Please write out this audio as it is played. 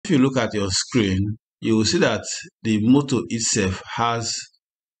if you look at your screen, you will see that the motor itself has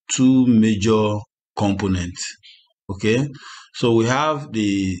two major components. Okay, so we have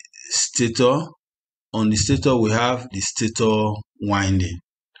the stator. On the stator, we have the stator winding.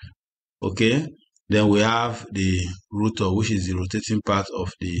 Okay, then we have the rotor, which is the rotating part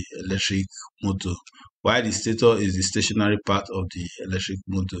of the electric motor, while the stator is the stationary part of the electric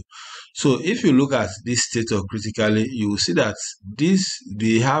motor. So if you look at this stator critically, you will see that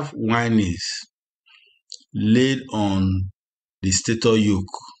they have windings laid on the stator yoke.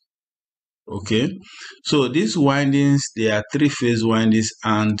 Okay, so these windings, they are three-phase windings,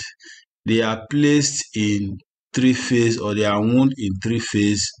 and they are placed in three-phase, or they are wound in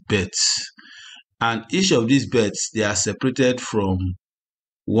three-phase belts. And each of these belts, they are separated from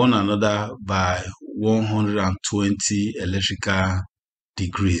one another by 120 electrical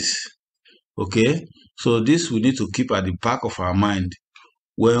degrees. Okay, so this we need to keep at the back of our mind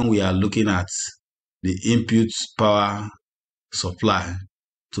when we are looking at the input power supply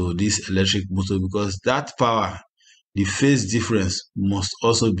to this electric motor, because that power, the phase difference, must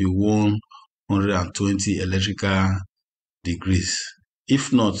also be 120 electrical degrees.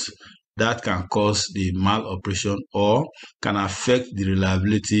 If not, that can cause the maloperation or can affect the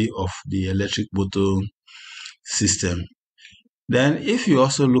reliability of the electric motor system. Then if you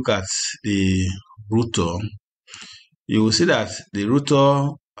also look at the rotor, you will see that the rotor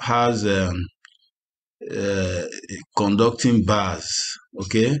has conducting bars.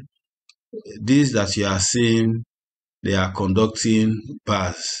 Okay, these that you are seeing, they are conducting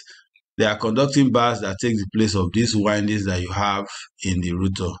bars. They are conducting bars that take the place of these windings that you have in the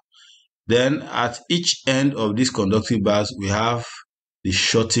rotor. Then at each end of these conducting bars, we have the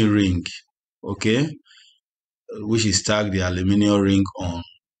shorty ring, okay, which is tagged the aluminum ring on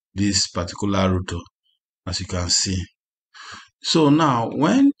this particular rotor, as you can see. So now,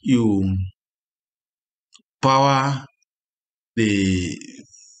 when you power the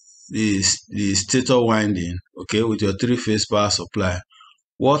stator winding, okay, with your three-phase power supply,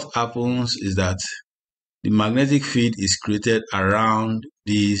 what happens is that the magnetic field is created around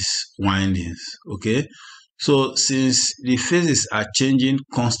these windings. Okay, so since the phases are changing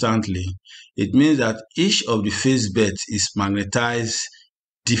constantly, it means that each of the phase belts is magnetized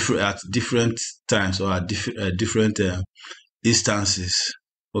at different times, or at different instances.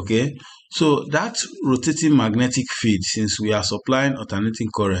 Okay, so that rotating magnetic field, since we are supplying alternating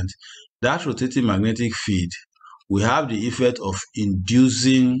current, that rotating magnetic field will have the effect of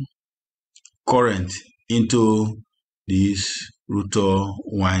inducing current into these rotor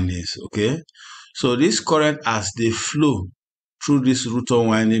windings. Okay, so this current, as they flow through this rotor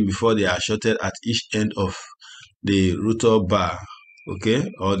winding before they are shorted at each end of the rotor bar,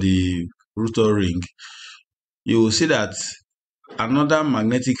 okay, or the rotor ring, you will see that another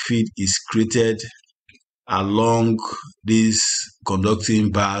magnetic field is created along these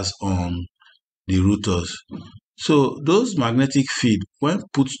conducting bars on the rotors. So those magnetic field, when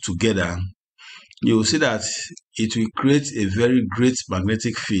put together, you will see that it will create a very great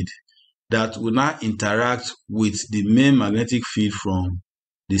magnetic field that will now interact with the main magnetic field from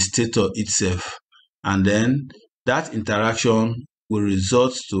the stator itself, and then that interaction will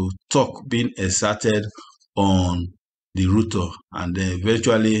result to torque being exerted on the rotor, and then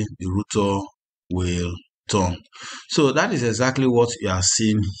eventually the rotor will turn. So that is exactly what you are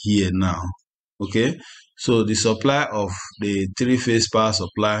seeing here now. Okay, so the supply of the three-phase power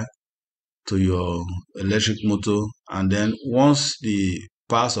supply to your electric motor, and then once the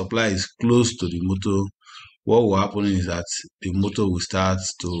power supply is close to the motor, what will happen is that the motor will start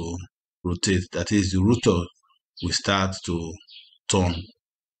to rotate. That is, the rotor will start to turn.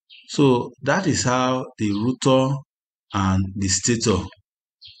 So that is how the rotor and the stator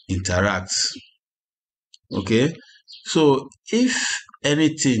interacts. Okay, so if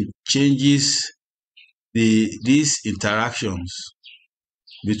anything changes these interactions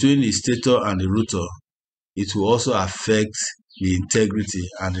between the stator and the rotor, it will also affect the integrity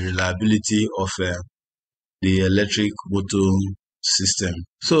and the reliability of the electric motor system.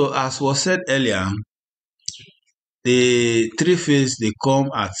 So as was said earlier, the three-phase, they come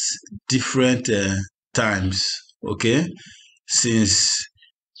at different times. Okay, since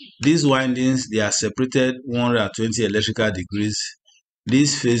these windings, they are separated 120 electrical degrees,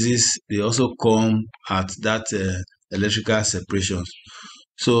 these phases, they also come at that electrical separation.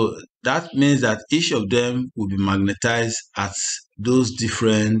 So that means that each of them will be magnetized at those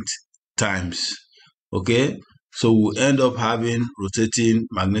different times. Okay, so we'll end up having rotating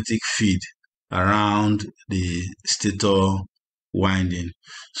magnetic field around the stator winding.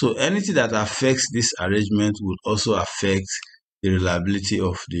 So anything that affects this arrangement will also affect the reliability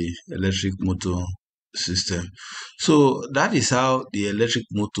of the electric motor system. So that is how the electric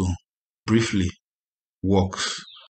motor briefly works.